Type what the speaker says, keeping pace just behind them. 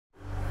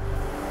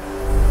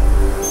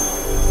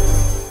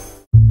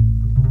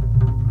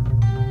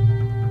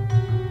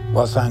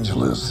Los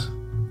Angeles,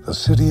 the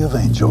city of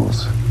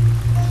angels.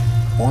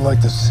 More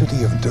like the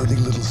city of dirty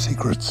little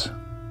secrets.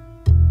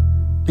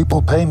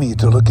 People pay me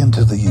to look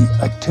into the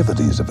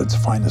activities of its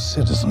finest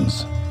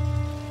citizens.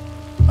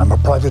 I'm a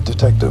private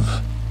detective.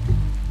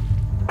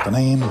 The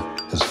name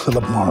is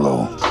Philip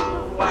Marlowe.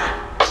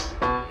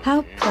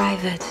 How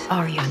private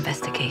are your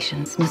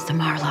investigations, Mr.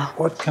 Marlowe?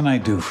 What can I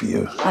do for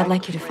you? I'd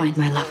like you to find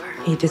my lover.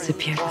 He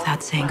disappeared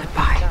without saying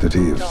goodbye. Did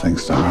he have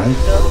things to hide?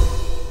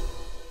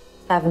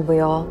 Haven't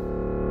we all?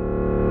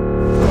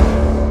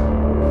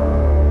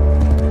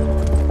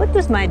 What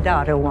does my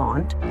daughter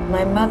want?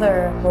 My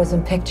mother was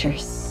in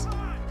pictures.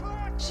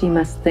 She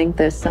must think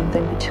there's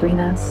something between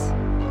us.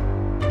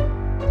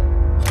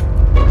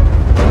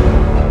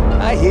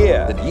 I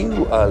hear that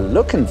you are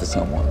looking for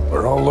someone.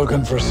 We're all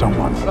looking for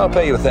someone. I'll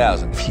pay you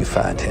 $1,000 if you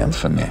find him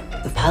for me.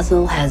 The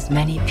puzzle has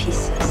many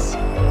pieces.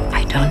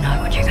 I don't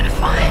know what you're gonna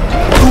find.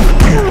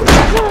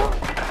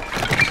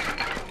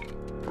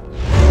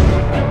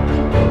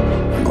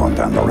 I'm going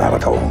down the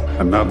rabbit hole.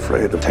 I'm not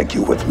afraid to take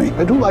you with me.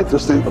 I do like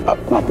this thing about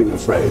not being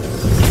afraid.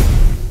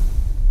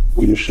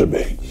 Well, you should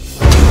be.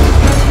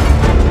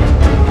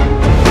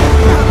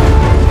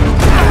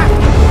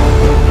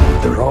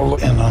 They're all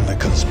in on the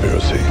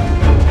conspiracy.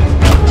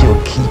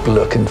 You'll keep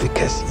looking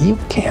because you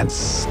can't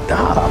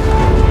stop.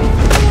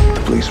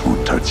 The police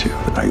won't touch you,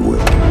 but I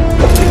will.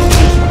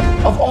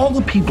 Of all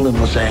the people in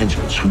Los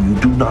Angeles who you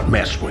do not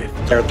mess with,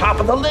 they're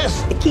top of the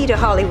list. The key to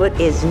Hollywood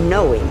is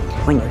knowing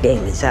when your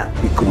game is up.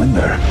 We go in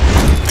there,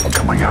 we're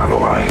coming out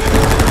alive.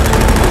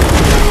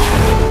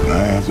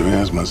 I have to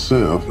ask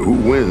myself, who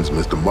wins,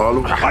 Mr.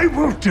 Marlowe? I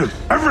will do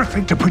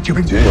everything to put you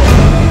in jail.